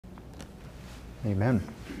Amen.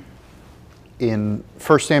 In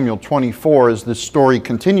 1 Samuel 24, as this story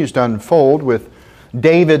continues to unfold with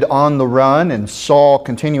David on the run and Saul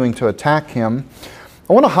continuing to attack him,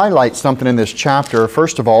 I want to highlight something in this chapter.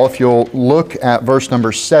 First of all, if you'll look at verse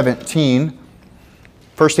number 17,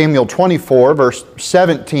 1 Samuel 24, verse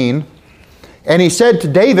 17, "And he said to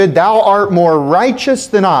David, Thou art more righteous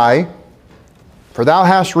than I, for thou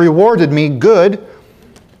hast rewarded me good,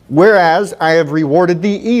 whereas I have rewarded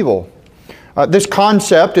thee evil." This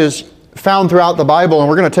concept is found throughout the Bible, and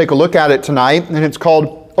we're going to take a look at it tonight, and it's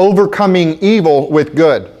called overcoming evil with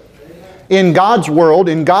good. In God's world,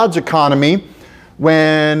 in God's economy,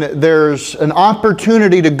 when there's an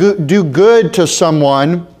opportunity to do good to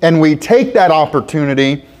someone, and we take that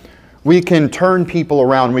opportunity, we can turn people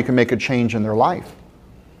around, we can make a change in their life.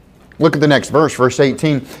 Look at the next verse, verse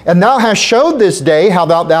 18. "And thou hast showed this day how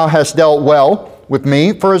thou hast dealt well with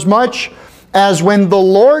me, for as much as when the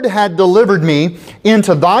Lord had delivered me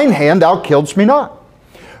into thine hand, thou killedst me not.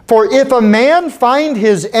 For if a man find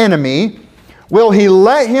his enemy, will he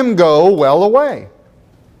let him go well away?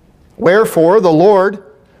 Wherefore the Lord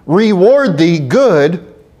reward thee good,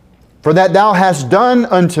 for that thou hast done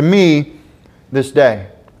unto me this day."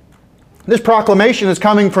 This proclamation is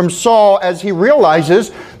coming from Saul as he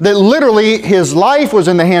realizes that literally his life was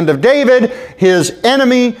in the hand of David, his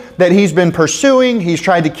enemy that he's been pursuing. He's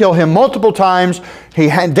tried to kill him multiple times.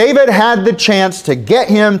 David had the chance to get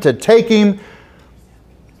him, to take him,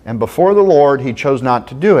 and before the Lord he chose not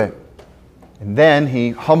to do it. And then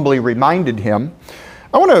he humbly reminded him.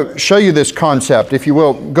 I want to show you this concept, if you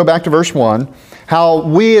will. Go back to verse 1. How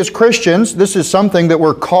we as Christians, this is something that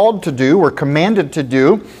we're called to do, we're commanded to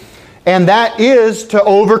do, and that is to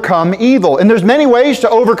overcome evil. And there's many ways to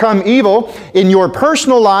overcome evil in your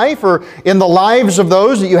personal life or in the lives of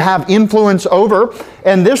those that you have influence over.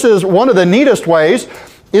 And this is one of the neatest ways,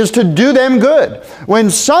 is to do them good. When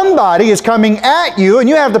somebody is coming at you and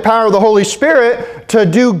you have the power of the Holy Spirit to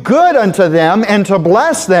do good unto them and to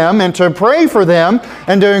bless them and to pray for them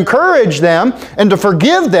and to encourage them and to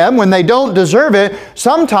forgive them when they don't deserve it,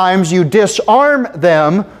 sometimes you disarm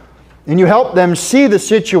them and you help them see the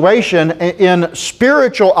situation in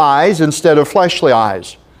spiritual eyes instead of fleshly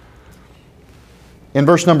eyes. In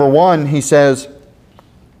verse number 1, he says,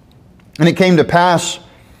 "And it came to pass,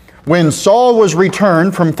 when Saul was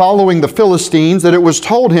returned from following the Philistines, that it was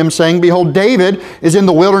told him, saying, Behold, David is in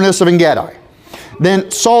the wilderness of En-gedi. Then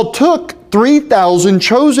Saul took 3,000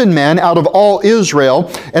 chosen men out of all Israel,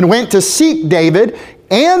 and went to seek David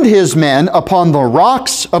and his men upon the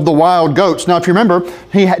rocks of the wild goats." Now, if you remember,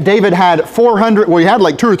 David had 400, well, he had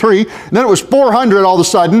like 2 or 3, and then it was 400 all of a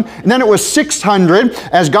sudden, and then it was 600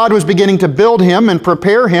 as God was beginning to build him and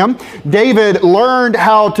prepare him. David learned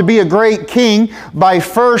how to be a great king by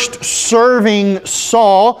first serving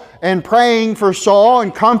Saul and praying for Saul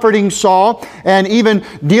and comforting Saul and even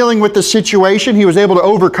dealing with the situation. He was able to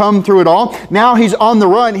overcome through it all. Now he's on the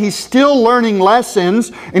run. He's still learning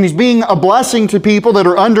lessons, and he's being a blessing to people that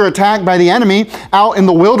are under attack by the enemy out in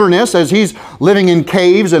the wilderness as he's living in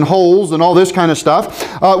caves and holes and all this kind of stuff.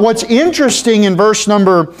 What's interesting in verse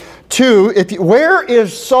number 2, where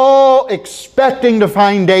is Saul expecting to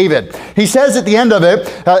find David? He says at the end of it,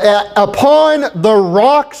 upon the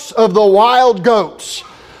rocks of the wild goats.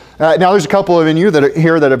 Now there's a couple of you that are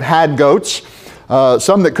here that have had goats.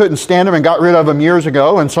 Some that couldn't stand them and got rid of them years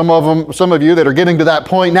ago, and some of you that are getting to that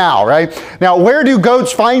point now, right? Now, where do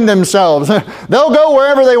goats find themselves? They'll go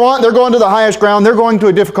wherever they want. They're going to the highest ground. They're going to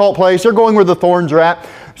a difficult place. They're going where the thorns are at.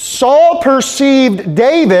 Saul perceived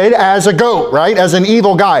David as a goat, right? As an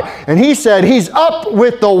evil guy. And he said, he's up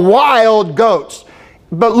with the wild goats.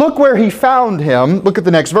 But look where he found him. Look at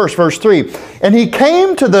the next verse, verse 3. "And he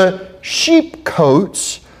came to the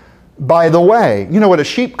sheepcotes by the way." You know what a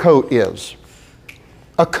sheepcote is?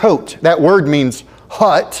 A coat. That word means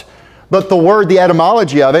hut, but the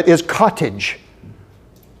etymology of it is cottage.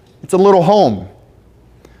 It's a little home.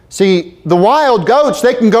 See, the wild goats,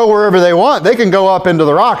 they can go wherever they want. They can go up into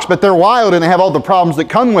the rocks, but they're wild and they have all the problems that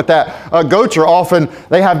come with that. Goats are often,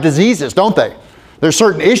 they have diseases, don't they? There's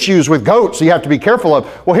certain issues with goats you have to be careful of.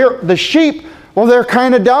 Well, here, the sheep, well, they're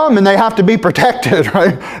kind of dumb and they have to be protected,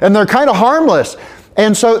 right? And they're kind of harmless.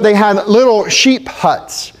 And so they had little sheep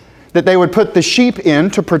huts that they would put the sheep in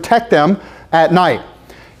to protect them at night.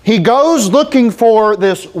 He goes looking for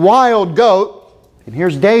this wild goat, and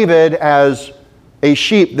here's David as a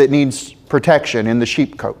sheep that needs protection in the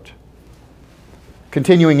sheepcote.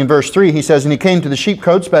 Continuing in verse 3, he says, "And he came to the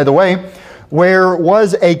sheepcotes by the way, where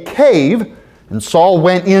was a cave, and Saul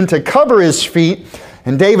went in to cover his feet,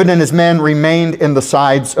 and David and his men remained in the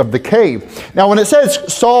sides of the cave." Now when it says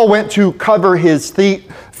Saul went to cover his feet,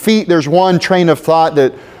 feet, there's one train of thought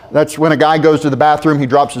that's when a guy goes to the bathroom, he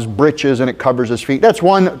drops his britches and it covers his feet. That's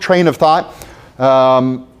one train of thought.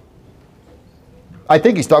 I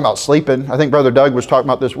think he's talking about sleeping. I think Brother Doug was talking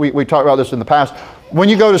about this. We talked about this in the past. When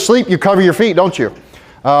you go to sleep, you cover your feet, don't you?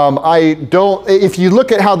 If you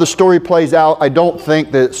look at how the story plays out, I don't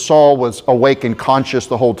think that Saul was awake and conscious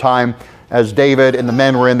the whole time as David and the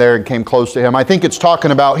men were in there and came close to him. I think it's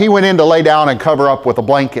talking about he went in to lay down and cover up with a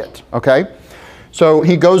blanket, okay? So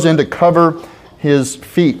he goes in to cover his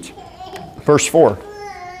feet. Verse 4.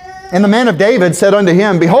 And the men of David said unto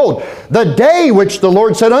him, Behold, the day which the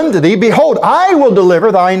Lord said unto thee, Behold, I will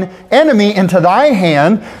deliver thine enemy into thy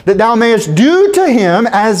hand, that thou mayest do to him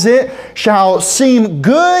as it shall seem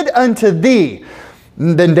good unto thee.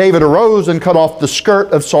 Then David arose and cut off the skirt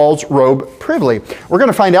of Saul's robe privily. We're going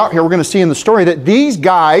to find out here, we're going to see in the story that these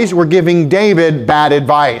guys were giving David bad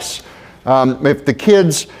advice.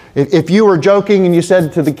 If you were joking and you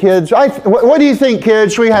said to the kids, what do you think,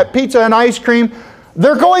 kids? Should we have pizza and ice cream?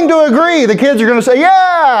 They're going to agree. The kids are going to say,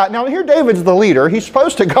 yeah. Now here David's the leader. He's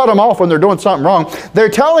supposed to cut them off when they're doing something wrong. They're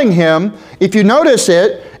telling him, if you notice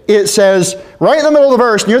it says right in the middle of the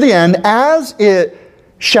verse near the end, as it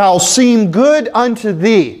shall seem good unto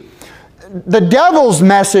thee. The devil's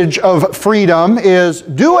message of freedom is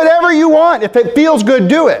do whatever you want. If it feels good,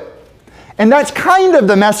 do it. And that's kind of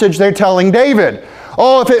the message they're telling David.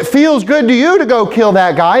 Oh, if it feels good to you to go kill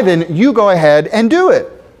that guy, then you go ahead and do it.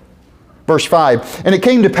 Verse 5, and it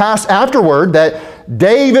came to pass afterward that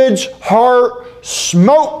David's heart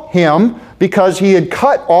smote him because he had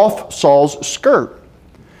cut off Saul's skirt.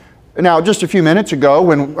 Now, just a few minutes ago,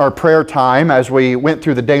 when our prayer time, as we went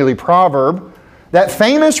through the daily proverb, that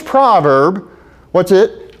famous proverb, what's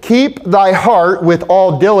it? Keep thy heart with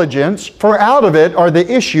all diligence, for out of it are the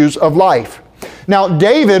issues of life. Now,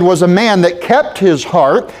 David was a man that kept his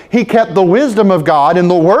heart. He kept the wisdom of God and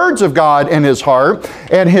the words of God in his heart,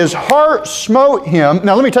 and his heart smote him.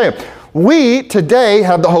 Now, let me tell you, we today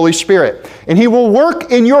have the Holy Spirit, and He will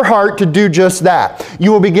work in your heart to do just that.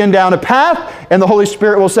 You will begin down a path, and the Holy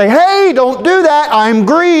Spirit will say, hey, don't do that. I'm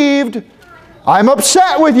grieved. I'm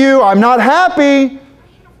upset with you. I'm not happy.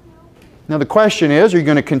 Now the question is, are you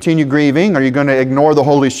going to continue grieving? Are you going to ignore the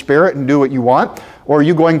Holy Spirit and do what you want? Or are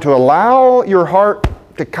you going to allow your heart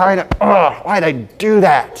to kind of, why'd I do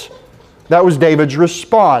that? That was David's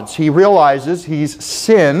response. He realizes he's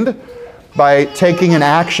sinned by taking an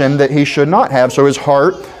action that he should not have, so his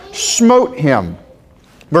heart smote him.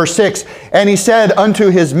 Verse 6, and he said unto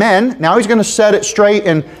his men, now he's going to set it straight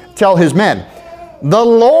and tell his men, the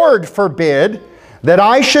Lord forbid that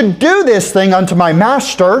I should do this thing unto my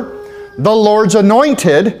master, the Lord's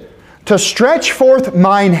anointed, to stretch forth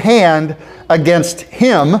mine hand against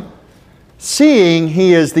him, seeing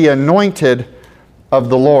he is the anointed of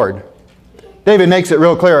the Lord. David makes it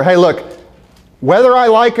real clear. Hey, look, whether I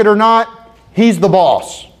like it or not, he's the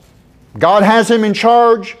boss. God has him in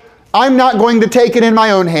charge. I'm not going to take it in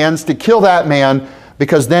my own hands to kill that man,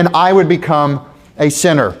 because then I would become a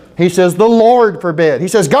sinner. He says, the Lord forbid. He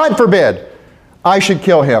says, God forbid I should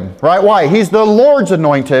kill him. Right? Why? He's the Lord's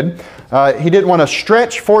anointed. He didn't want to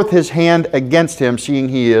stretch forth his hand against him, seeing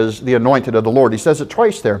he is the anointed of the Lord. He says it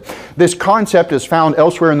twice there. This concept is found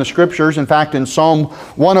elsewhere in the Scriptures. In fact, in Psalm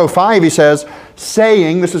 105, he says,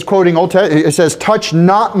 saying, this is quoting Old Testament, it says, touch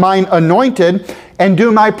not mine anointed, and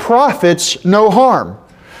do my prophets no harm.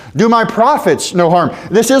 Do my prophets no harm.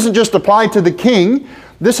 This isn't just applied to the king.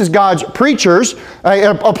 This is God's preachers.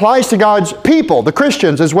 It applies to God's people, the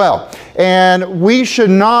Christians as well. And we should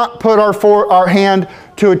not put our hand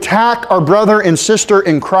to attack our brother and sister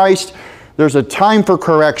in Christ. There's a time for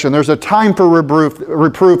correction. There's a time for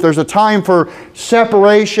reproof. There's a time for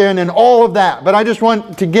separation and all of that. But I just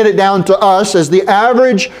want to get it down to us as the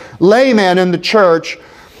average layman in the church.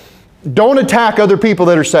 Don't attack other people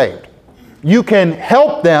that are saved. You can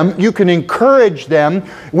help them. You can encourage them.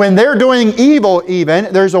 When they're doing evil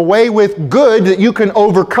even, there's a way with good that you can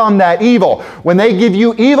overcome that evil. When they give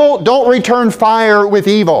you evil, don't return fire with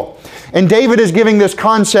evil. And David is giving this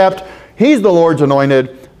concept. He's the Lord's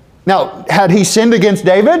anointed. Now, had he sinned against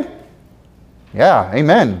David? Yeah,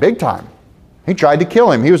 amen, big time. He tried to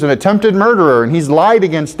kill him. He was an attempted murderer, and he's lied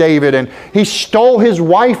against David, and he stole his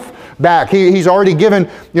wife back. He's already given,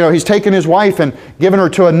 he's taken his wife and given her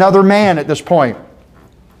to another man at this point.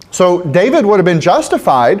 So David would have been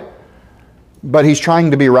justified, but he's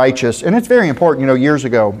trying to be righteous. And it's very important. Years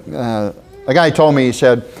ago, a guy told me, he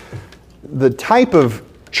said, the type of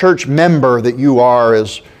church member that you are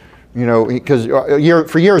is, because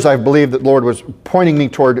for years I've believed that the Lord was pointing me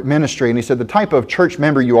toward ministry. And he said, the type of church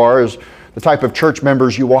member you are is the type of church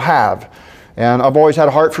members you will have. And I've always had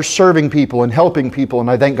a heart for serving people and helping people.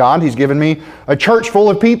 And I thank God He's given me a church full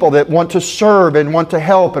of people that want to serve and want to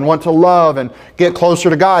help and want to love and get closer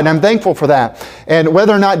to God. And I'm thankful for that. And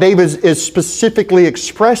whether or not David is specifically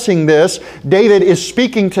expressing this, David is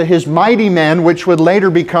speaking to his mighty men, which would later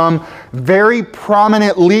become very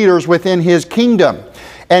prominent leaders within his kingdom.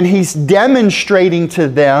 And he's demonstrating to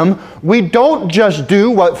them, we don't just do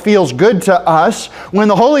what feels good to us. When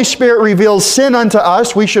the Holy Spirit reveals sin unto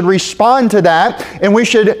us, we should respond to that. And we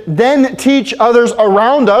should then teach others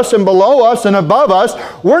around us and below us and above us.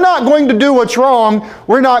 We're not going to do what's wrong.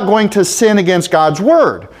 We're not going to sin against God's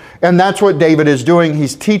Word. And that's what David is doing.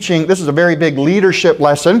 He's teaching, this is a very big leadership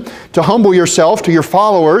lesson, to humble yourself to your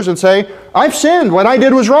followers and say, I've sinned. What I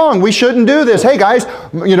did was wrong. We shouldn't do this. Hey guys,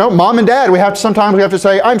 mom and dad, sometimes we have to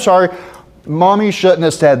say, I'm sorry, mommy shouldn't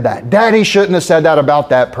have said that. Daddy shouldn't have said that about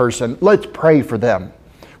that person. Let's pray for them.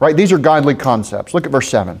 Right? These are godly concepts. Look at verse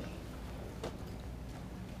 7.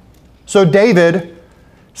 So David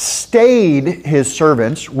stayed his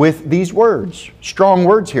servants with these words. Strong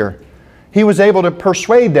words here. He was able to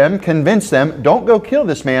persuade them, convince them, don't go kill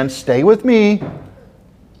this man, stay with me,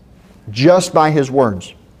 just by his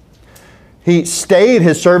words. He stayed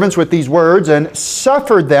his servants with these words and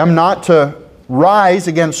suffered them not to rise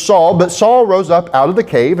against Saul, but Saul rose up out of the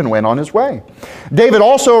cave and went on his way. David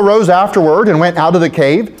also arose afterward and went out of the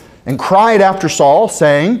cave and cried after Saul,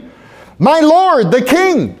 saying, My Lord, the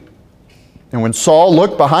king! And when Saul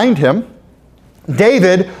looked behind him,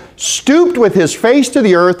 David stooped with his face to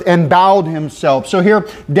the earth and bowed himself. So here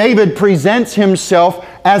David presents himself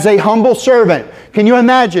as a humble servant. Can you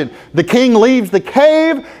imagine? The king leaves the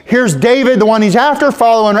cave. Here's David, the one he's after,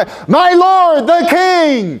 following, My Lord, the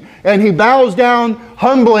king! And he bows down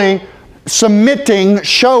humbly, submitting,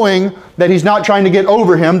 showing that he's not trying to get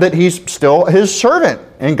over him, that he's still his servant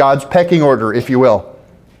in God's pecking order, if you will.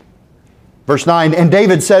 Verse 9, And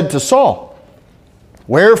David said to Saul,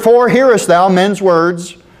 Wherefore hearest thou men's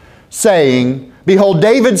words, saying, Behold,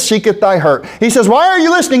 David seeketh thy hurt. He says, why are you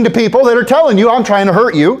listening to people that are telling you I'm trying to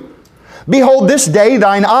hurt you? Behold, this day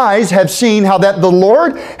thine eyes have seen how that the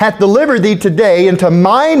Lord hath delivered thee today into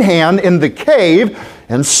mine hand in the cave,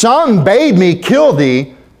 and some bade me kill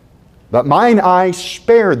thee, but mine eye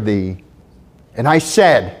spared thee. And I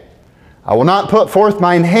said, I will not put forth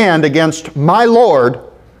mine hand against my Lord,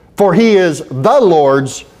 for he is the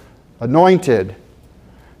Lord's anointed.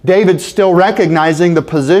 David's still recognizing the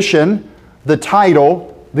position, the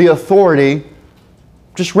title, the authority,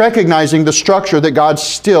 just recognizing the structure that God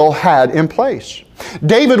still had in place.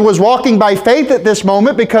 David was walking by faith at this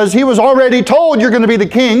moment because he was already told you're going to be the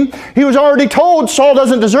king. He was already told Saul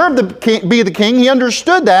doesn't deserve to be the king. He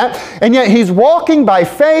understood that. And yet he's walking by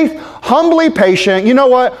faith, humbly patient. You know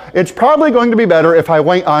what? It's probably going to be better if I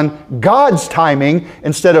wait on God's timing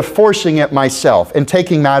instead of forcing it myself and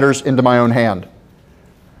taking matters into my own hand.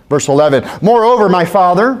 Verse 11, Moreover, my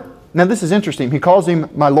father, now this is interesting, he calls him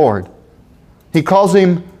my Lord. He calls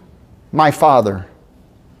him my father.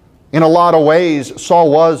 In a lot of ways,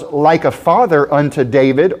 Saul was like a father unto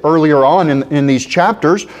David earlier on in these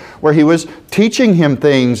chapters, where he was teaching him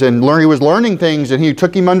things and he was learning things, and he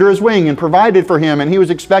took him under his wing and provided for him, and he was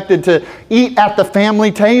expected to eat at the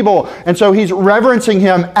family table. And so he's reverencing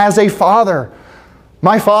him as a father.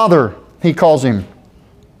 My father, he calls him.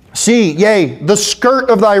 See, yea, the skirt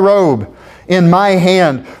of thy robe in my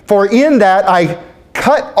hand, for in that I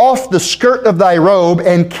cut off the skirt of thy robe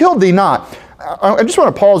and killed thee not. I just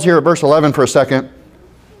want to pause here at verse 11 for a second.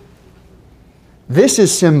 This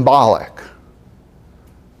is symbolic.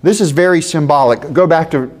 This is very symbolic. Go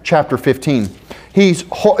back to chapter 15.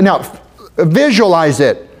 Now, visualize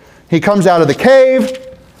it. He comes out of the cave.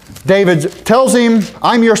 David tells him,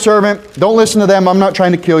 I'm your servant. Don't listen to them. I'm not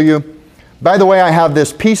trying to kill you. By the way, I have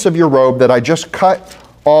this piece of your robe that I just cut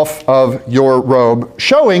off of your robe,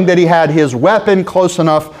 showing that he had his weapon close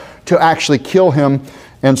enough to actually kill him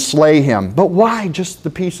and slay him. But why just the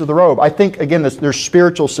piece of the robe? I think, again, there's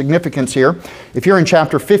spiritual significance here. If you're in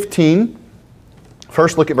chapter 15,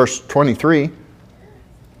 first look at verse 23.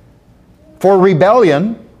 For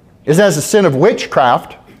rebellion is as a sin of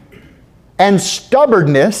witchcraft, and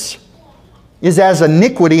stubbornness is as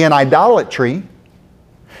iniquity and idolatry.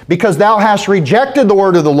 Because thou hast rejected the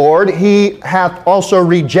word of the Lord, he hath also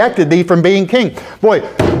rejected thee from being king. Boy,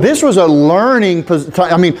 this was a learning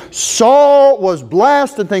time. I mean, Saul was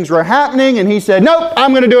blessed and things were happening, and he said, nope, I'm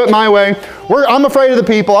going to do it my way. I'm afraid of the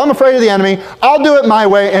people. I'm afraid of the enemy. I'll do it my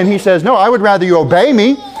way. And he says, no, I would rather you obey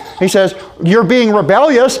me. He says, you're being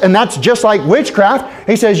rebellious, and that's just like witchcraft.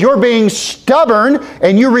 He says, you're being stubborn,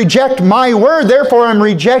 and you reject my word. Therefore, I'm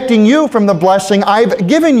rejecting you from the blessing I've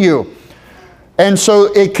given you. And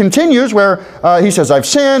so it continues where he says, I've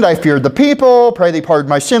sinned, I feared the people, pray thee pardon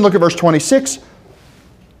my sin. Look at verse 26.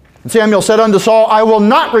 And Samuel said unto Saul, I will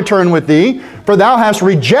not return with thee, for thou hast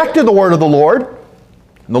rejected the word of the Lord.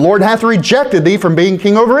 And the Lord hath rejected thee from being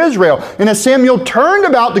king over Israel. And as Samuel turned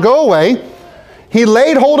about to go away, he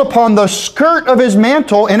laid hold upon the skirt of his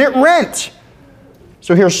mantle, and it rent.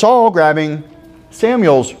 So here's Saul grabbing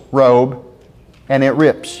Samuel's robe, and it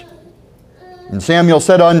rips. And Samuel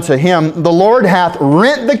said unto him, the Lord hath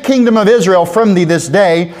rent the kingdom of Israel from thee this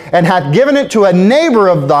day, and hath given it to a neighbor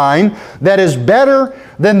of thine that is better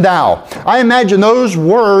than thou. I imagine those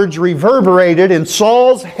words reverberated in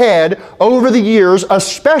Saul's head over the years,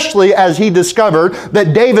 especially as he discovered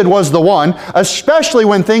that David was the one, especially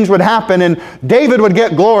when things would happen and David would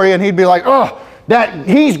get glory and he'd be like, oh,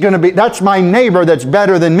 that's my neighbor that's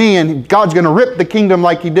better than me, and God's going to rip the kingdom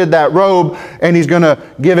like he did that robe, and he's going to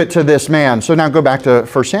give it to this man. So now go back to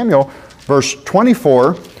 1 Samuel, verse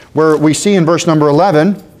 24, where we see in verse number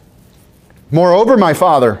 11, moreover, my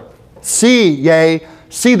father, see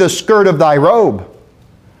the skirt of thy robe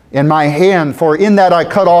in my hand, for in that I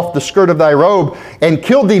cut off the skirt of thy robe, and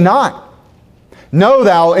killed thee not. Know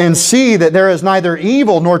thou and see that there is neither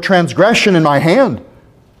evil nor transgression in my hand.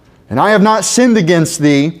 And I have not sinned against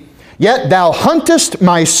thee, yet thou huntest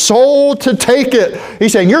my soul to take it.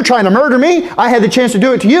 He's saying, you're trying to murder me. I had the chance to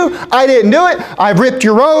do it to you. I didn't do it. I've ripped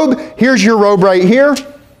your robe. Here's your robe right here.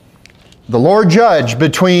 The Lord judge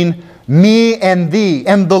between me and thee,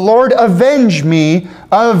 and the Lord avenge me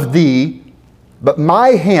of thee, but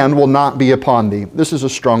my hand will not be upon thee. This is a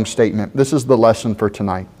strong statement. This is the lesson for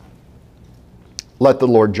tonight. Let the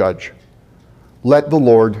Lord judge. Let the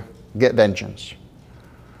Lord get vengeance.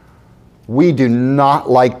 We do not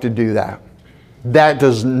like to do that. That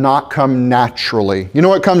does not come naturally. You know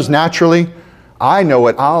what comes naturally? I know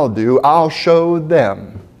what I'll do. I'll show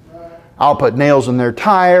them. I'll put nails in their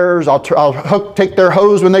tires. I'll take their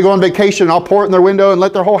hose when they go on vacation. I'll pour it in their window and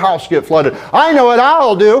let their whole house get flooded. I know what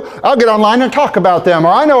I'll do. I'll get online and talk about them.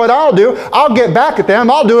 Or I know what I'll do. I'll get back at them.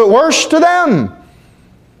 I'll do it worse to them.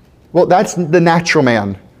 Well, that's the natural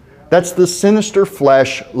man. That's the sinister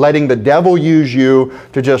flesh letting the devil use you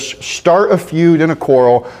to just start a feud and a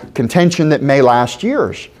quarrel, contention that may last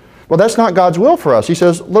years. Well, that's not God's will for us. He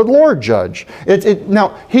says, the Lord judge.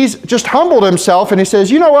 Now, he's just humbled himself and he says,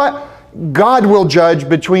 you know what? God will judge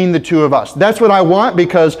between the two of us. That's what I want,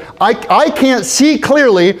 because I can't see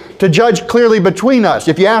clearly to judge clearly between us.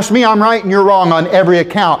 If you ask me, I'm right and you're wrong on every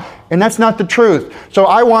account. And that's not the truth. So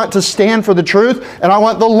I want to stand for the truth, and I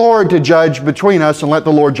want the Lord to judge between us, and let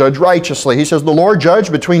the Lord judge righteously. He says, the Lord judge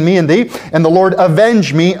between me and thee, and the Lord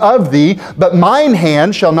avenge me of thee, but mine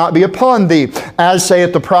hand shall not be upon thee. As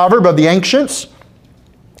saith the proverb of the ancients,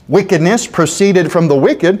 wickedness proceeded from the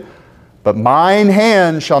wicked, but mine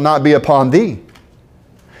hand shall not be upon thee.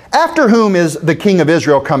 After whom is the king of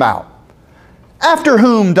Israel come out? After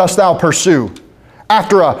whom dost thou pursue?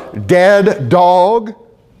 After a dead dog?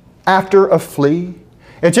 After a flea?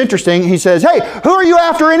 It's interesting. He says, hey, who are you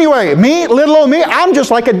after anyway? Me? Little old me? I'm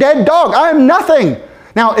just like a dead dog. I'm nothing.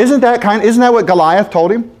 Now, isn't that what Goliath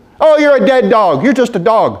told him? Oh, you're a dead dog. You're just a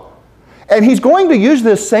dog. And he's going to use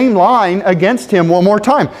this same line against him one more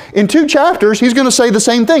time. In 2 chapters, he's going to say the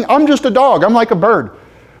same thing. I'm just a dog. I'm like a bird.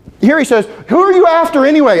 Here he says, who are you after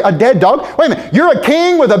anyway? A dead dog? Wait a minute. You're a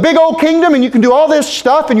king with a big old kingdom and you can do all this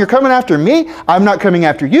stuff and you're coming after me? I'm not coming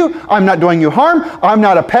after you. I'm not doing you harm. I'm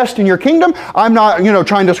not a pest in your kingdom. I'm not,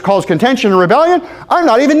 trying to cause contention and rebellion. I'm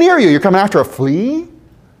not even near you. You're coming after a flea?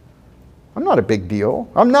 I'm not a big deal.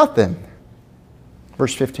 I'm nothing.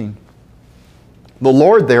 Verse 15. The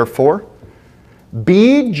Lord, therefore,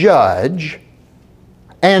 be judge,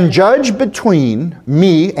 and judge between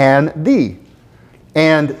me and thee,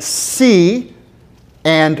 and see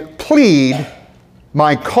and plead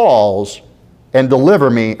my cause, and deliver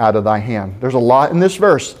me out of thy hand. There's a lot in this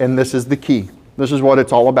verse, and this is the key. This is what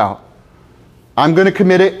it's all about. I'm going to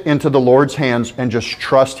commit it into the Lord's hands and just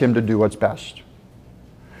trust Him to do what's best.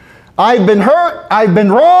 I've been hurt. I've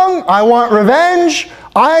been wrong. I want revenge.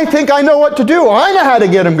 I think I know what to do. I know how to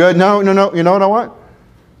get him good. No. You know what?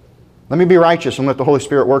 Let me be righteous and let the Holy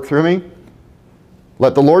Spirit work through me.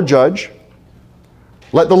 Let the Lord judge.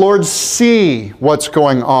 Let the Lord see what's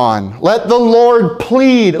going on. Let the Lord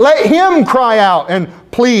plead. Let Him cry out and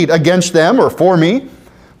plead against them or for me.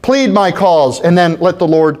 Plead my cause, and then let the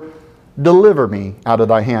Lord deliver me out of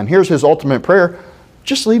thy hand. Here's his ultimate prayer.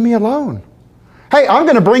 Just leave me alone. Hey, I'm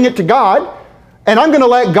going to bring it to God, and I'm going to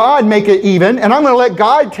let God make it even, and I'm going to let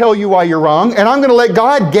God tell you why you're wrong, and I'm going to let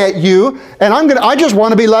God get you, and I just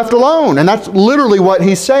want to be left alone. And that's literally what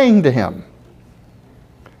he's saying to him.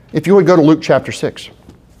 If you would go to Luke chapter 6.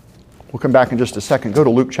 We'll come back in just a second. Go to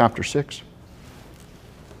Luke chapter 6.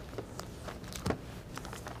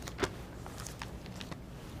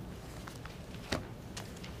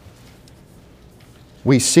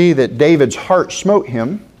 We see that David's heart smote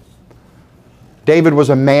him. David was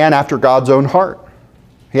a man after God's own heart.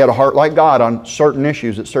 He had a heart like God on certain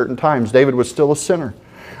issues at certain times. David was still a sinner.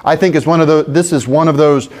 I think this is one of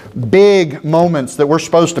those big moments that we're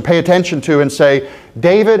supposed to pay attention to and say,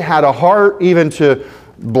 David had a heart even to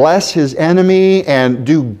bless his enemy and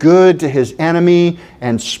do good to his enemy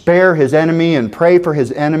and spare his enemy and pray for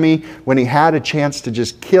his enemy when he had a chance to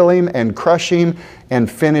just kill him and crush him and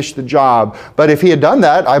finish the job. But if he had done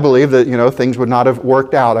that, I believe that, things would not have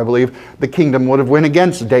worked out. I believe the kingdom would have went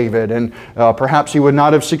against David, and perhaps he would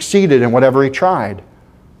not have succeeded in whatever he tried.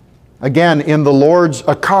 Again, in the Lord's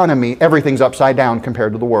economy, everything's upside down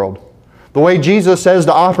compared to the world. The way Jesus says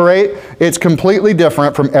to operate, it's completely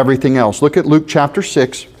different from everything else. Look at Luke chapter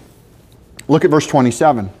 6. Look at verse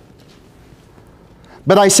 27.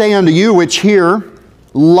 But I say unto you which hear,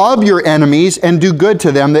 love your enemies and do good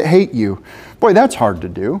to them that hate you. Boy, that's hard to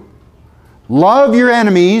do. Love your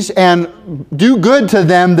enemies and do good to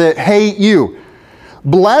them that hate you.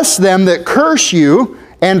 Bless them that curse you,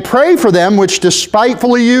 and pray for them which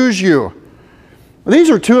despitefully use you.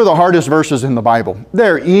 These are two of the hardest verses in the Bible.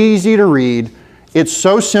 They're easy to read. It's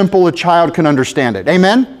so simple a child can understand it.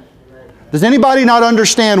 Amen? Does anybody not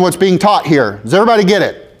understand what's being taught here? Does everybody get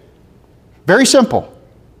it? Very simple.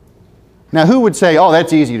 Now, who would say, oh,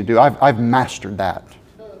 that's easy to do. I've mastered that.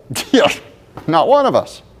 Not one of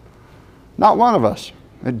us. Not one of us.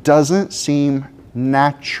 It doesn't seem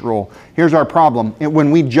natural. Here's our problem.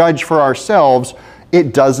 When we judge for ourselves,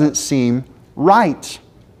 it doesn't seem right.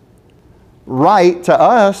 Right to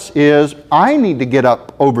us is, I need to get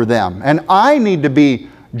up over them, and I need to be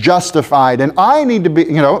justified, and I need to be,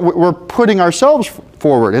 we're putting ourselves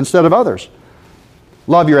forward instead of others.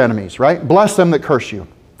 Love your enemies, right? Bless them that curse you.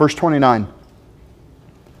 Verse 29.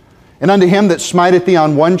 And unto him that smiteth thee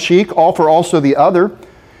on one cheek, offer also the other.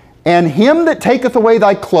 And him that taketh away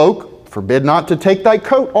thy cloak, forbid not to take thy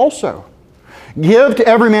coat also. Give to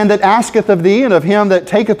every man that asketh of thee, and of him that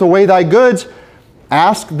taketh away thy goods,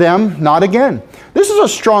 ask them not again. This is a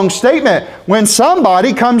strong statement. When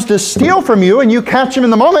somebody comes to steal from you and you catch him in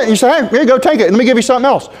the moment and you say, hey, here you go, take it, and let me give you something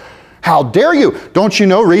else. How dare you? Don't you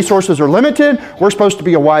know resources are limited? We're supposed to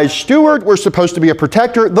be a wise steward. We're supposed to be a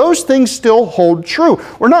protector. Those things still hold true.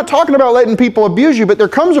 We're not talking about letting people abuse you, but there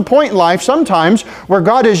comes a point in life sometimes where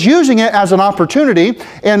God is using it as an opportunity,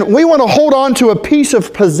 and we want to hold on to a piece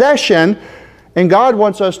of possession, and God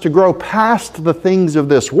wants us to grow past the things of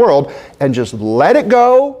this world and just let it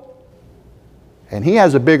go, and He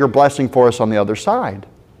has a bigger blessing for us on the other side.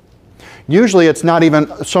 Usually it's not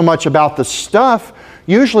even so much about the stuff.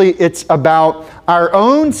 Usually it's about our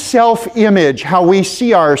own self-image, how we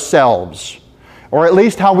see ourselves, or at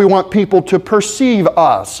least how we want people to perceive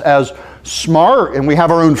us as smart, and we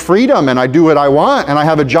have our own freedom, and I do what I want, and I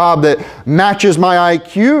have a job that matches my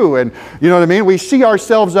IQ, and you know what I mean? We see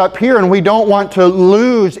ourselves up here, and we don't want to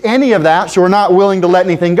lose any of that, so we're not willing to let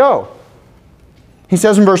anything go. He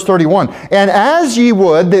says in verse 31, and as ye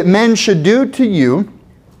would that men should do to you,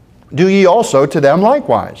 do ye also to them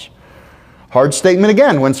likewise. Hard statement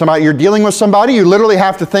again. When you're dealing with somebody, you literally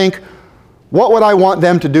have to think, what would I want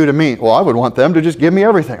them to do to me? Well, I would want them to just give me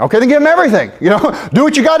everything. Okay, then give them everything. Do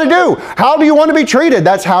what you got to do. How do you want to be treated?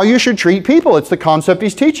 That's how you should treat people. It's the concept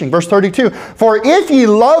he's teaching. Verse 32, for if ye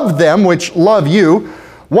love them which love you,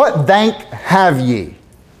 what thank have ye?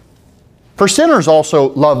 For sinners also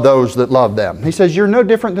love those that love them. He says, you're no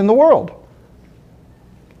different than the world.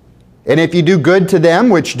 And if you do good to them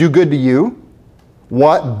which do good to you,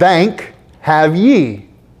 what thank have ye?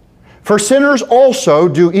 For sinners also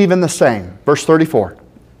do even the same. Verse 34.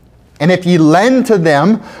 And if ye lend to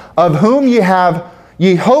them of whom ye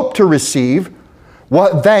hope to receive,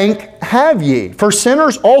 what thank have ye? For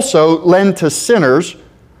sinners also lend to sinners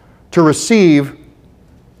to receive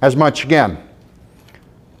as much again.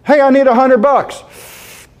 Hey, I need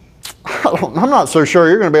 $100. I'm not so sure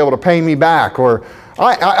you're going to be able to pay me back, or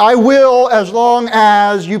I will as long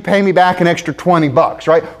as you pay me back an extra $20,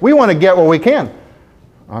 right? We want to get what we can.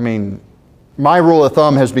 I mean, my rule of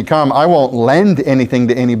thumb has become, I won't lend anything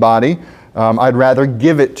to anybody. I'd rather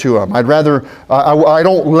give it to them. I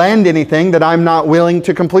don't lend anything that I'm not willing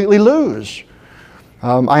to completely lose.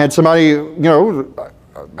 I had somebody,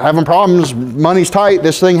 having problems, money's tight,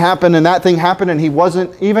 this thing happened and that thing happened, and he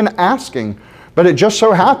wasn't even asking. But it just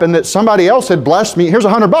so happened that somebody else had blessed me. Here's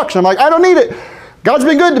 $100. I'm like, I don't need it. God's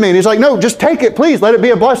been good to me. And he's like, no, just take it, please. Let it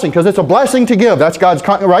be a blessing, because it's a blessing to give. That's God's,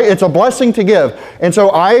 right? It's a blessing to give. And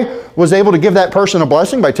so I was able to give that person a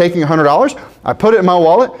blessing by taking $100. I put it in my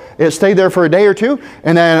wallet. It stayed there for a day or two.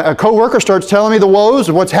 And then a coworker starts telling me the woes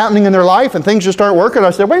of what's happening in their life, and things just start working.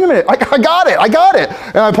 I said, wait a minute, I got it.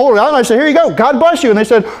 And I pulled it out and I said, here you go. God bless you. And they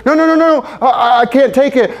said, no, I can't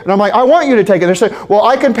take it. And I'm like, I want you to take it. And they said, well,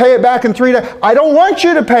 I can pay it back in 3 days. I don't want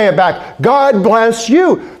you to pay it back. God bless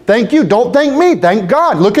you. Thank you. Don't thank me. Thank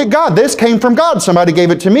God. Look at God. This came from God. Somebody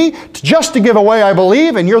gave it to me just to give away, I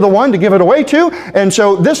believe, and you're the one to give it away to. And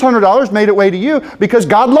so this $100 made it way to you because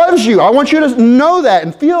God loves you. I want you to know that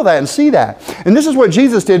and feel that and see that. And this is what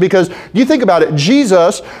Jesus did, because you think about it,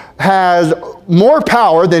 Jesus has more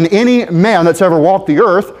power than any man that's ever walked the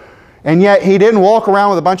earth. And yet he didn't walk around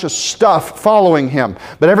with a bunch of stuff following him.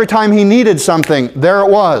 But every time he needed something, there it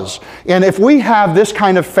was. And if we have this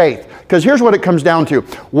kind of faith, because here's what it comes down to.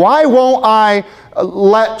 Why won't I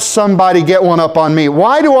let somebody get one up on me?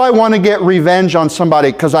 Why do I want to get revenge on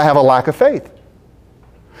somebody? Because I have a lack of faith.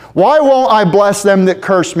 Why won't I bless them that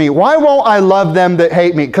curse me? Why won't I love them that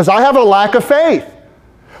hate me? Because I have a lack of faith.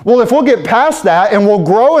 Well, if we'll get past that and we'll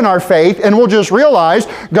grow in our faith and we'll just realize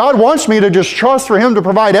God wants me to just trust for Him to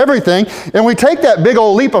provide everything, and we take that big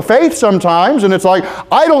old leap of faith sometimes and it's like,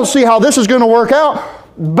 I don't see how this is going to work out,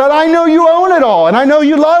 but I know you own it all and I know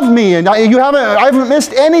you love me and I haven't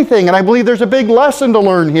missed anything, and I believe there's a big lesson to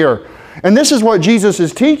learn here. And this is what Jesus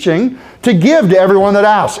is teaching, to give to everyone that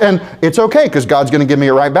asks. And it's okay, because God's going to give me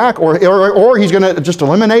it right back, or He's going to just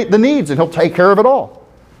eliminate the needs and He'll take care of it all.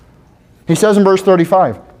 He says in verse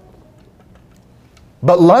 35,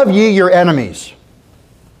 but love ye your enemies,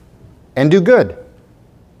 and do good,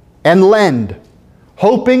 and lend,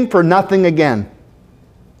 hoping for nothing again.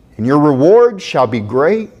 And your reward shall be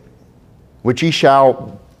great,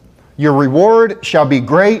 your reward shall be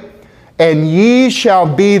great, and ye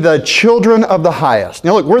shall be the children of the highest.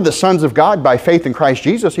 Now look, we're the sons of God by faith in Christ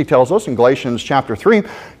Jesus, he tells us in Galatians chapter 3.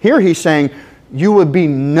 Here he's saying, you would be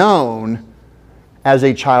known as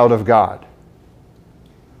a child of God.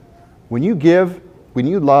 When you give, when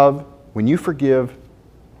you love, when you forgive,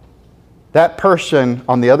 that person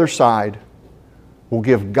on the other side will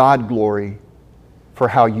give God glory for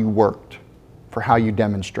how you worked, for how you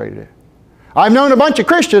demonstrated it. I've known a bunch of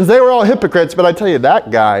Christians, they were all hypocrites, but I tell you,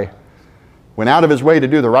 that guy went out of his way to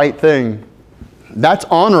do the right thing. That's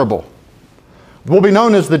honorable. We'll be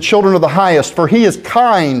known as the children of the highest, for He is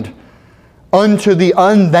kind unto the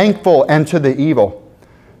unthankful and to the evil.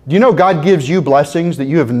 Do you know God gives you blessings that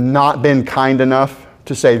you have not been kind enough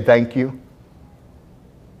to say thank you?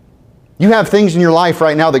 You have things in your life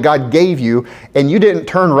right now that God gave you, and you didn't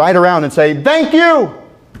turn right around and say, thank you.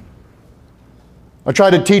 I try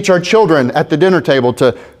to teach our children at the dinner table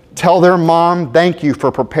to tell their mom, thank you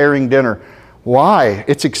for preparing dinner. Why?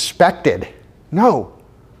 It's expected. No.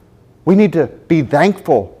 We need to be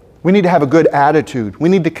thankful. We need to have a good attitude. We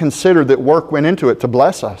need to consider that work went into it to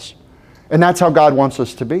bless us. And that's how God wants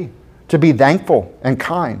us to be thankful and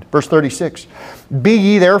kind. Verse 36, be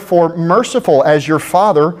ye therefore merciful as your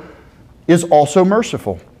Father is also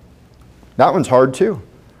merciful. That one's hard too.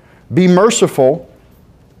 Be merciful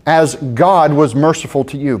as God was merciful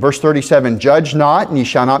to you. Verse 37, judge not, and ye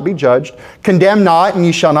shall not be judged. Condemn not, and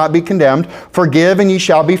ye shall not be condemned. Forgive, and ye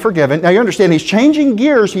shall be forgiven. Now you understand, he's changing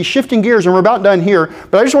gears, he's shifting gears, and we're about done here.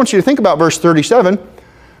 But I just want you to think about verse 37.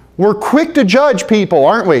 We're quick to judge people,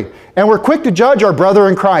 aren't we? And we're quick to judge our brother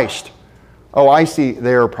in Christ. Oh, I see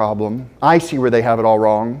their problem. I see where they have it all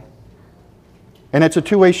wrong. And it's a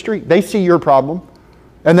two-way street. They see your problem,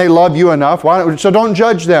 and they love you enough. So don't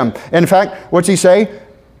judge them. In fact, what's he say?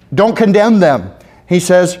 Don't condemn them. He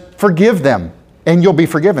says, forgive them, and you'll be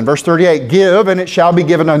forgiven. Verse 38, give, and it shall be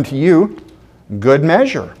given unto you. Good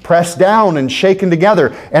measure, pressed down and shaken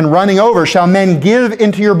together, and running over, shall men give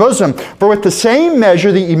into your bosom. For with the same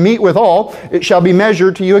measure that you meet withal, it shall be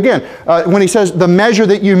measured to you again. When he says the measure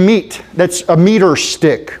that you meet, that's a meter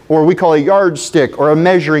stick, or we call a yardstick, or a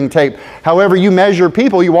measuring tape. However you measure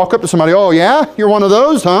people, you walk up to somebody, oh yeah, you're one of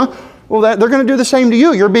those, huh? Well, they're going to do the same to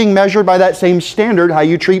you. You're being measured by that same standard, how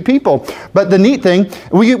you treat people. But the neat thing,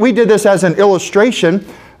 we did this as an illustration.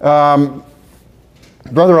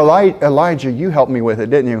 Brother Elijah, you helped me with it,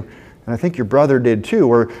 didn't you? And I think your brother did too,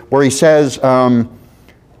 where he says,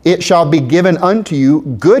 it shall be given unto you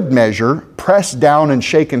good measure, pressed down and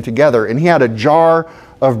shaken together. And he had a jar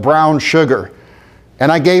of brown sugar.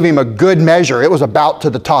 And I gave him a good measure. It was about to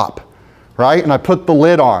the top, right? And I put the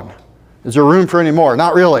lid on. Is there room for any more?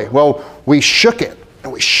 Not really. Well, we shook it,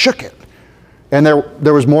 and we shook it. And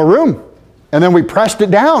there was more room. And then we pressed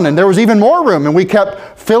it down, and there was even more room, and we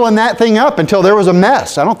kept filling that thing up until there was a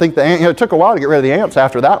mess. I don't think it took a while to get rid of the ants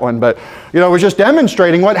after that one, but it was just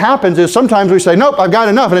demonstrating what happens is sometimes we say, nope, I've got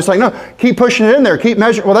enough. And it's like, no, keep pushing it in there, keep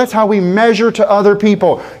measuring. Well, that's how we measure to other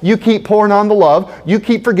people. You keep pouring on the love, you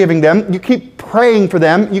keep forgiving them, you keep praying for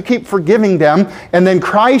them, you keep forgiving them, and then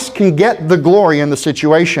Christ can get the glory in the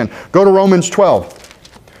situation. Go to Romans 12.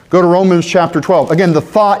 Go to Romans chapter 12. Again, the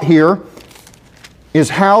thought here is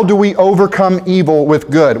how do we overcome evil with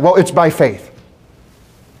good? Well, it's by faith.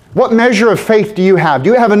 What measure of faith do you have?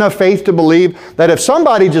 Do you have enough faith to believe that if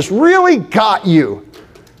somebody just really got you,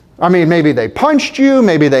 I mean, maybe they punched you,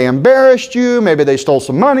 maybe they embarrassed you, maybe they stole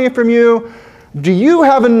some money from you, do you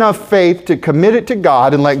have enough faith to commit it to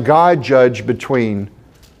God and let God judge between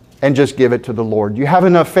and just give it to the Lord? Do you have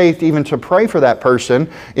enough faith even to pray for that person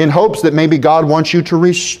in hopes that maybe God wants you to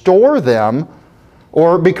restore them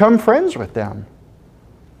or become friends with them?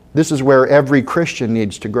 This is where every Christian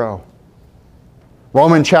needs to grow.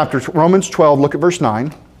 Romans 12, look at verse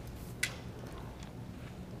 9.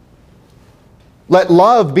 Let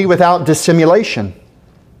love be without dissimulation.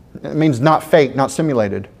 It means not fake, not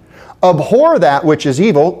simulated. Abhor that which is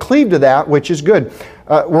evil, cleave to that which is good.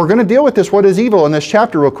 We're going to deal with this, what is evil, in this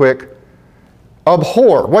chapter real quick.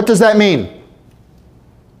 Abhor. What does that mean?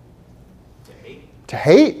 To hate. To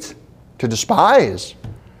hate. To despise.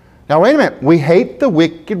 Now wait a minute, we hate the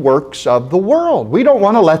wicked works of the world. We don't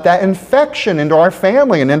want to let that infection into our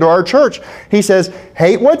family and into our church. He says,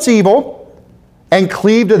 hate what's evil and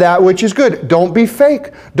cleave to that which is good. Don't be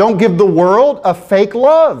fake. Don't give the world a fake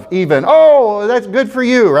love even. Oh, that's good for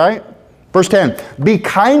you, right? Verse 10, be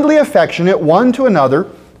kindly affectionate one to another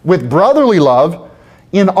with brotherly love,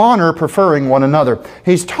 in honor preferring one another.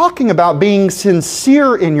 He's talking about being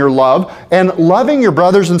sincere in your love and loving your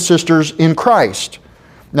brothers and sisters in Christ.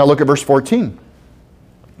 Now look at verse 14.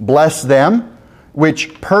 Bless them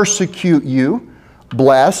which persecute you,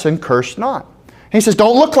 bless and curse not. He says,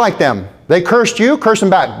 don't look like them. They cursed you, curse them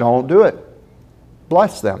back. Don't do it.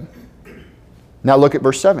 Bless them. Now look at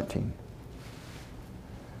verse 17.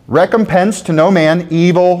 Recompense to no man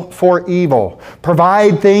evil for evil.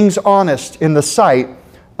 Provide things honest in the sight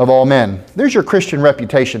of all men. There's your Christian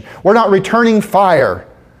reputation. We're not returning fire.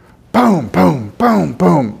 Boom, boom, boom,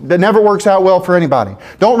 boom. That never works out well for anybody.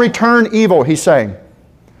 Don't return evil, he's saying.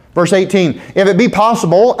 Verse 18, if it be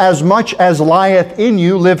possible, as much as lieth in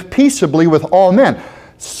you, live peaceably with all men.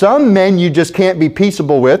 Some men you just can't be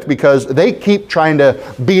peaceable with because they keep trying to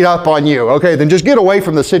beat up on you. Okay, then just get away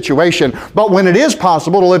from the situation. But when it is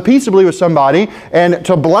possible to live peaceably with somebody and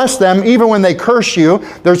to bless them even when they curse you,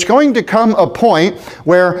 there's going to come a point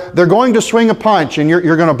where they're going to swing a punch and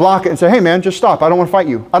you're going to block it and say, hey man, just stop. I don't want to fight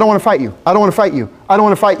you. I don't want to fight you. I don't want to fight you. I don't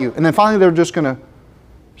want to fight you. And then finally they're just going to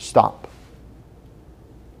stop.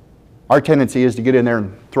 Our tendency is to get in there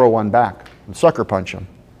and throw one back and sucker punch them.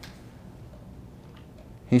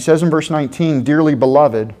 He says in verse 19, dearly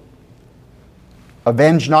beloved,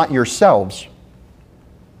 avenge not yourselves,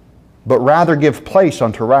 but rather give place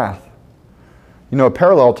unto wrath. You know, a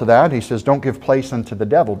parallel to that, he says, don't give place unto the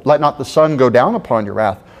devil. Let not the sun go down upon your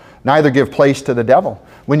wrath, neither give place to the devil.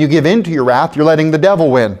 When you give in to your wrath, you're letting the devil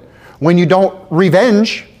win. When you don't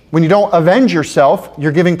avenge yourself,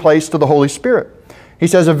 you're giving place to the Holy Spirit. He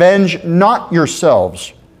says, avenge not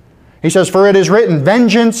yourselves. He says, for it is written,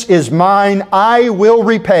 vengeance is mine, I will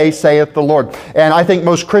repay, saith the Lord. And I think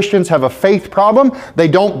most Christians have a faith problem. They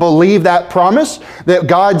don't believe that promise, that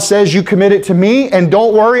God says, you commit it to me, and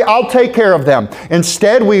don't worry, I'll take care of them.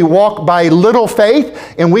 Instead, we walk by little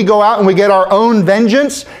faith, and we go out and we get our own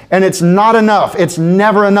vengeance, and it's not enough. It's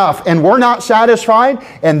never enough. And we're not satisfied,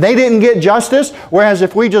 and they didn't get justice. Whereas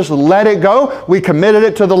if we just let it go, we committed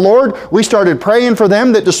it to the Lord, we started praying for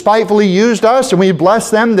them that despitefully used us, and we blessed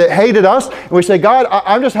them that hated us, and we say, God,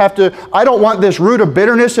 I don't want this root of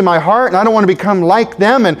bitterness in my heart, and I don't want to become like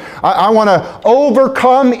them, and I want to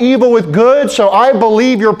overcome evil with good, so I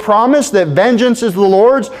believe your promise that vengeance is the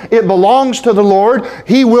Lord's, it belongs to the Lord,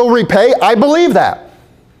 He will repay. I believe that.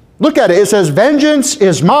 Look at it. It says, vengeance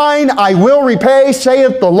is mine, I will repay,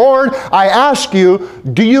 saith the Lord. I ask you,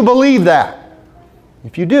 do you believe that?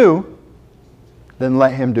 If you do, then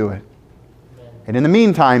let Him do it. And in the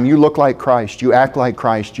meantime, you look like Christ, you act like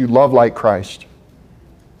Christ, you love like Christ.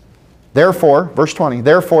 Therefore, verse 20,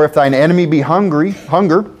 therefore if thine enemy be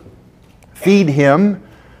hunger, feed him.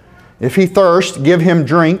 If he thirst, give him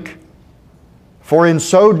drink. For in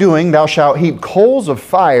so doing thou shalt heap coals of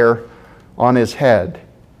fire on his head.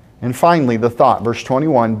 And finally the thought, verse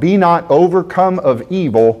 21, be not overcome of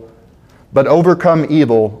evil, but overcome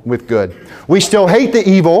evil with good. We still hate the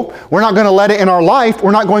evil. We're not going to let it in our life.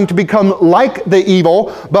 We're not going to become like the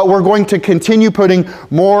evil, but we're going to continue putting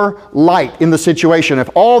more light in the situation. If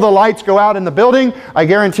all the lights go out in the building, I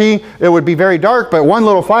guarantee it would be very dark, but one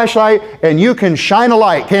little flashlight and you can shine a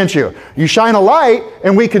light, can't you? You shine a light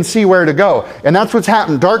and we can see where to go. And that's what's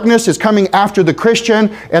happened. Darkness is coming after the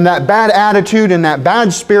Christian and that bad attitude and that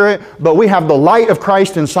bad spirit, but we have the light of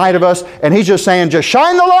Christ inside of us, and He's just saying, just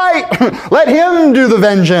shine the light. Let Him do the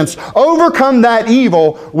vengeance. Overcome that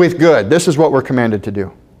evil with good. This is what we're commanded to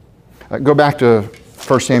do. Go back to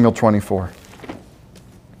 1 Samuel 24.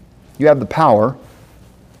 You have the power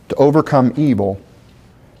to overcome evil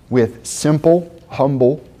with simple,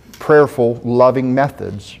 humble, prayerful, loving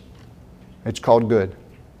methods. It's called good.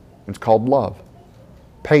 It's called love.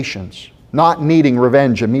 Patience. Not needing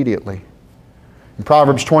revenge immediately. In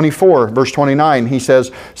Proverbs 24, verse 29, he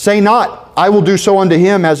says, "Say not, I will do so unto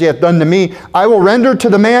him as he hath done to me. I will render to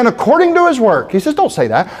the man according to his work." He says, don't say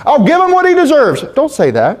that. I'll give him what he deserves. Don't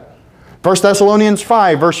say that. 1 Thessalonians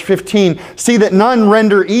 5, verse 15, "See that none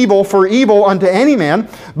render evil for evil unto any man,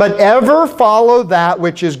 but ever follow that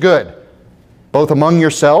which is good, both among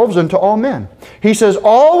yourselves and to all men." He says,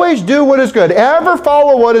 always do what is good. Ever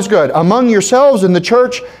follow what is good among yourselves in the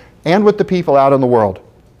church and with the people out in the world.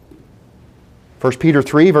 1 Peter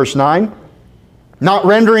 3, verse 9, "Not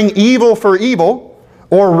rendering evil for evil,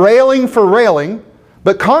 or railing for railing,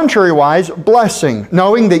 but contrariwise blessing,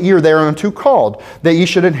 knowing that ye are thereunto called, that ye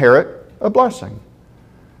should inherit a blessing."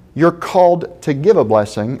 You're called to give a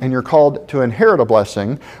blessing, and you're called to inherit a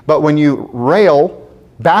blessing, but when you rail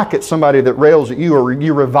back at somebody that rails at you, or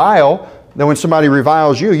you revile, then when somebody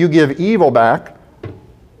reviles you, you give evil back,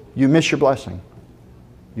 you miss your blessing.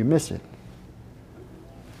 You miss it.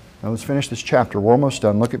 Now let's finish this chapter. We're almost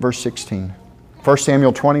done. Look at verse 16. 1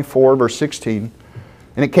 Samuel 24, verse 16.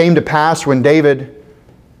 "And it came to pass when David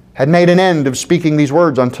had made an end of speaking these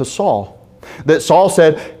words unto Saul, that Saul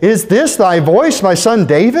said, Is this thy voice, my son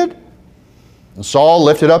David? And Saul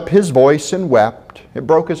lifted up his voice and wept." It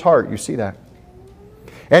broke his heart. You see that.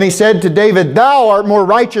 "And he said to David, Thou art more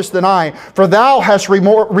righteous than I, for thou hast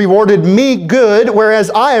rewarded me good,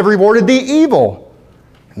 whereas I have rewarded thee evil.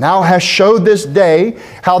 And thou hast showed this day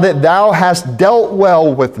how that thou hast dealt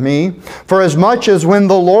well with me, for as much as when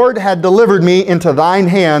the Lord had delivered me into thine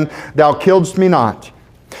hand, thou killedst me not.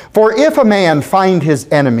 For if a man find his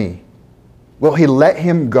enemy, will he let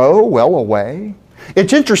him go well away?"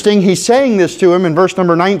 It's interesting, he's saying this to him in verse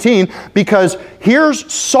number 19, because here's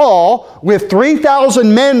Saul with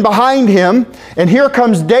 3,000 men behind him, and here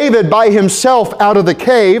comes David by himself out of the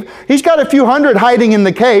cave. He's got a few hundred hiding in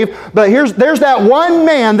the cave, but there's that one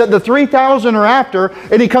man that the 3,000 are after,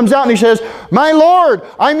 and he comes out and he says, "My Lord,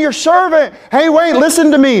 I'm your servant. Hey, wait,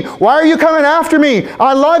 listen to me. Why are you coming after me?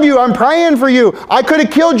 I love you. I'm praying for you. I could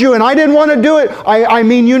have killed you, and I didn't want to do it. I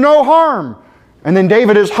mean you no harm." And then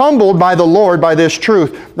David is humbled by the Lord by this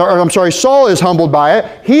truth. Saul is humbled by it.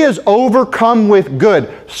 He is overcome with good.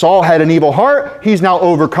 Saul had an evil heart. He's now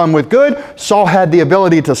overcome with good. Saul had the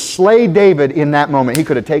ability to slay David in that moment. He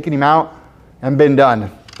could have taken him out and been done,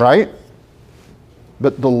 right?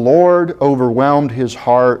 But the Lord overwhelmed his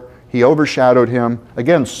heart. He overshadowed him.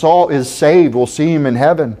 Again, Saul is saved. We'll see him in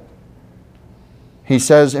heaven. He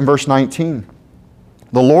says in verse 19,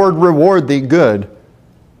 "The Lord reward thee good,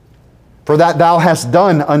 for that thou hast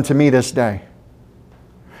done unto me this day.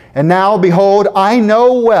 And now, behold, I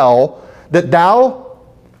know well that thou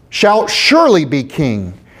shalt surely be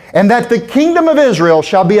king, and that the kingdom of Israel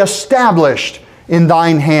shall be established in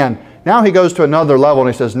thine hand." Now he goes to another level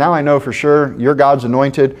and he says, now I know for sure you're God's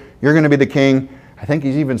anointed, you're going to be the king. I think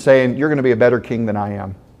he's even saying, you're going to be a better king than I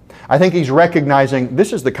am. I think he's recognizing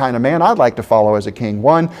this is the kind of man I'd like to follow as a king,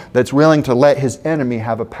 one that's willing to let his enemy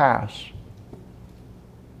have a pass.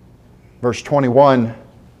 Verse 21,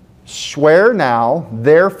 "Swear now,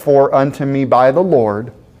 therefore, unto me by the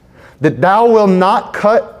Lord, that thou wilt not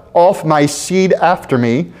cut off my seed after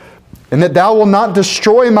me, and that thou wilt not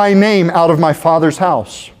destroy my name out of my father's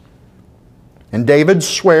house." And David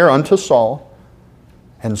sware unto Saul,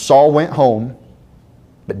 and Saul went home,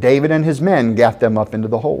 but David and his men gat them up into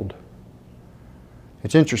the hold.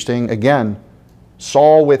 It's interesting, again,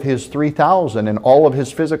 Saul with his 3,000 and all of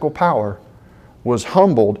his physical power was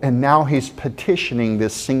humbled, and now he's petitioning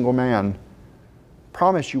this single man.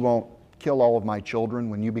 "Promise you won't kill all of my children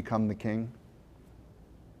when you become the king."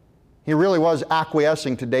 He really was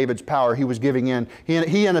acquiescing to David's power. He was giving in.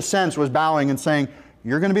 He in a sense was bowing and saying,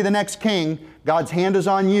 you're going to be the next king. God's hand is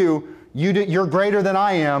on you. You're greater than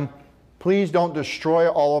I am. Please don't destroy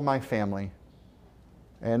all of my family.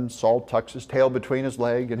 And Saul tucks his tail between his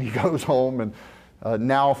legs and he goes home, and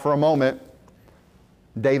Now, for a moment,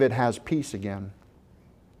 David has peace again.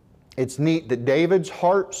 It's neat that David's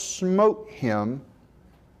heart smote him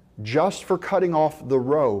just for cutting off the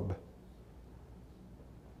robe.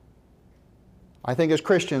 I think as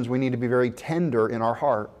Christians we need to be very tender in our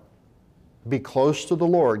heart. Be close to the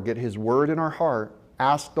Lord, get His Word in our heart,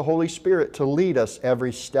 ask the Holy Spirit to lead us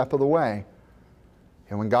every step of the way.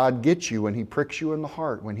 And when God gets you, when He pricks you in the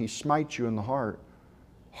heart, when He smites you in the heart,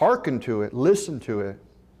 hearken to it, listen to it.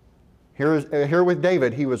 Here with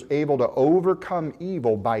David, he was able to overcome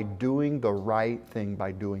evil by doing the right thing,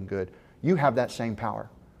 by doing good. You have that same power.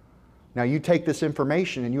 Now you take this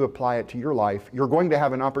information and you apply it to your life. You're going to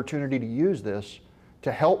have an opportunity to use this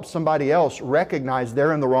to help somebody else recognize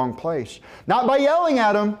they're in the wrong place. Not by yelling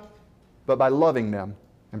at them, but by loving them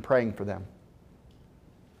and praying for them.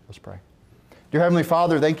 Let's pray. Dear Heavenly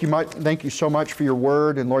Father, thank you so much for your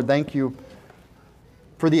Word. And Lord, thank you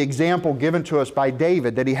for the example given to us by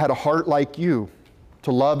David, that he had a heart like you,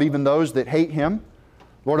 to love even those that hate him.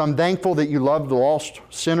 Lord, I'm thankful that you love the lost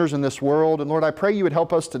sinners in this world. And Lord, I pray you would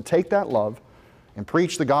help us to take that love and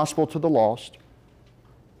preach the gospel to the lost.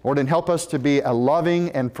 Lord, and help us to be a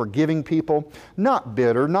loving and forgiving people, not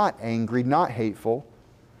bitter, not angry, not hateful.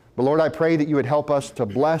 But Lord, I pray that you would help us to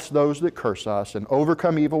bless those that curse us and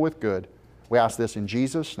overcome evil with good. We ask this in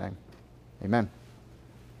Jesus' name. Amen.